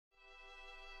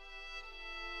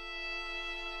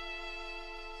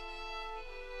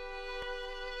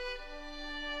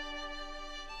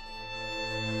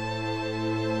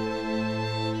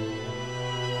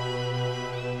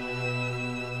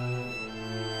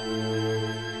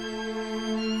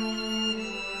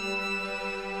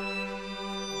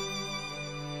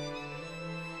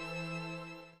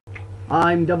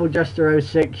I'm Double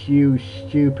Jester06, you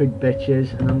stupid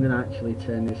bitches, and I'm gonna actually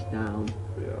turn this down.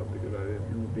 Yeah, that'd be a good idea.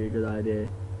 It would be a good idea.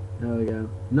 There we go.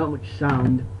 Not much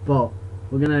sound, but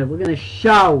we're gonna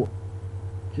shout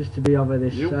just to be over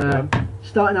this.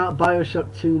 Starting out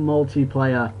Bioshock 2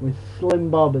 multiplayer with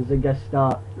Slimbob as a guest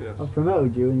star. Yes. I've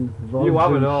promoted you and you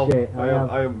haven't all. shit.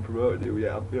 I haven't promoted you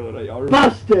yet. I'm feeling like you're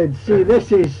bastard. See,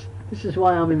 this is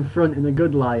why I'm in front in a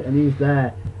good light, and he's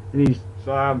there, and he's.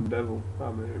 So I'm devil.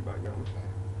 I'm in here back down.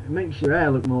 It makes your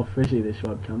hair look more frizzy, this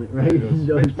webcam. It really It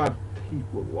does. makes my teeth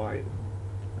look white.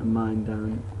 And mine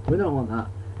down. We don't want that.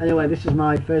 Anyway, this is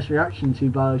my first reaction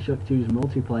to Bioshock 2's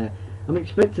multiplayer. I'm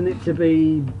expecting it to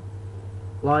be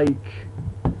like,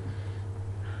 I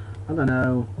don't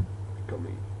know.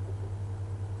 Gummy.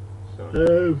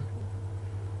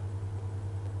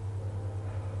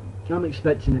 I'm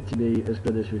expecting it to be as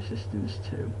good as Resistance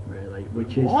 2, really,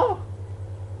 which is. What?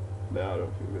 No, I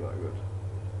don't think it'll be that good.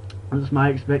 That's my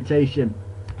expectation,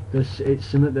 because it's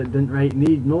something that didn't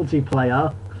need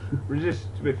multiplayer.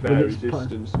 To be fair,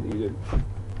 Resistance needed.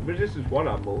 Resistance 1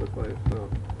 had multiplayer, so.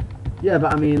 Yeah,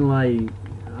 but I mean, like,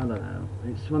 I don't know.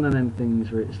 It's one of them things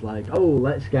where it's like, oh,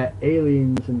 let's get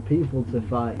aliens and people to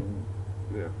fight.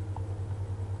 Yeah.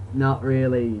 Not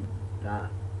really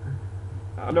that.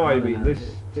 I know what you mean.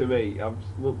 This, to me, I've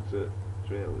looked at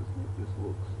trailers. This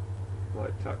looks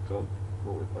like tacked on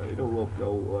multiplayer. It don't look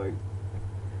like.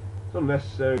 It's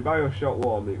unnecessary. Bioshock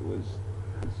 1, it was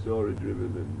story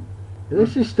driven and.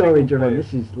 This is story driven.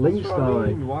 This is link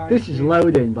story. This is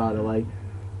loading, by the way.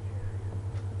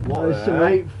 What There's some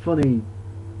right funny.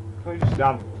 Can't you just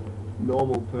have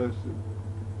normal person?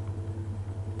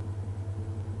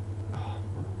 Oh,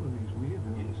 one of these weird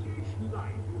ones.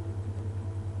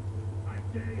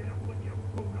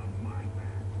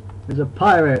 There's a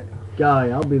pirate guy.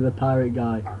 I'll be the pirate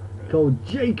guy. Called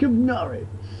Jacob Norris.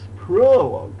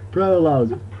 Prologue.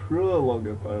 Prologue. Prologue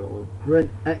apparently. With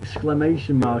an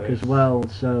exclamation mark as well.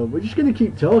 So we're just gonna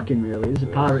keep talking. Really, he's a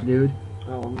pirate dude.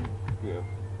 Yeah.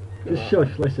 Just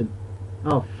shush. Listen.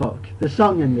 Oh fuck. The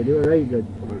song ended. It was very good.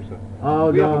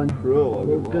 Oh, go on.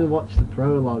 We're gonna watch the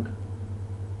prologue.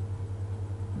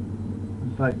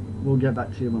 In fact, we'll get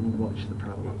back to you when we watch the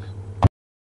prologue.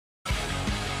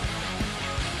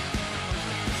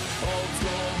 Old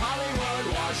school Hollywood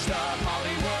washed up.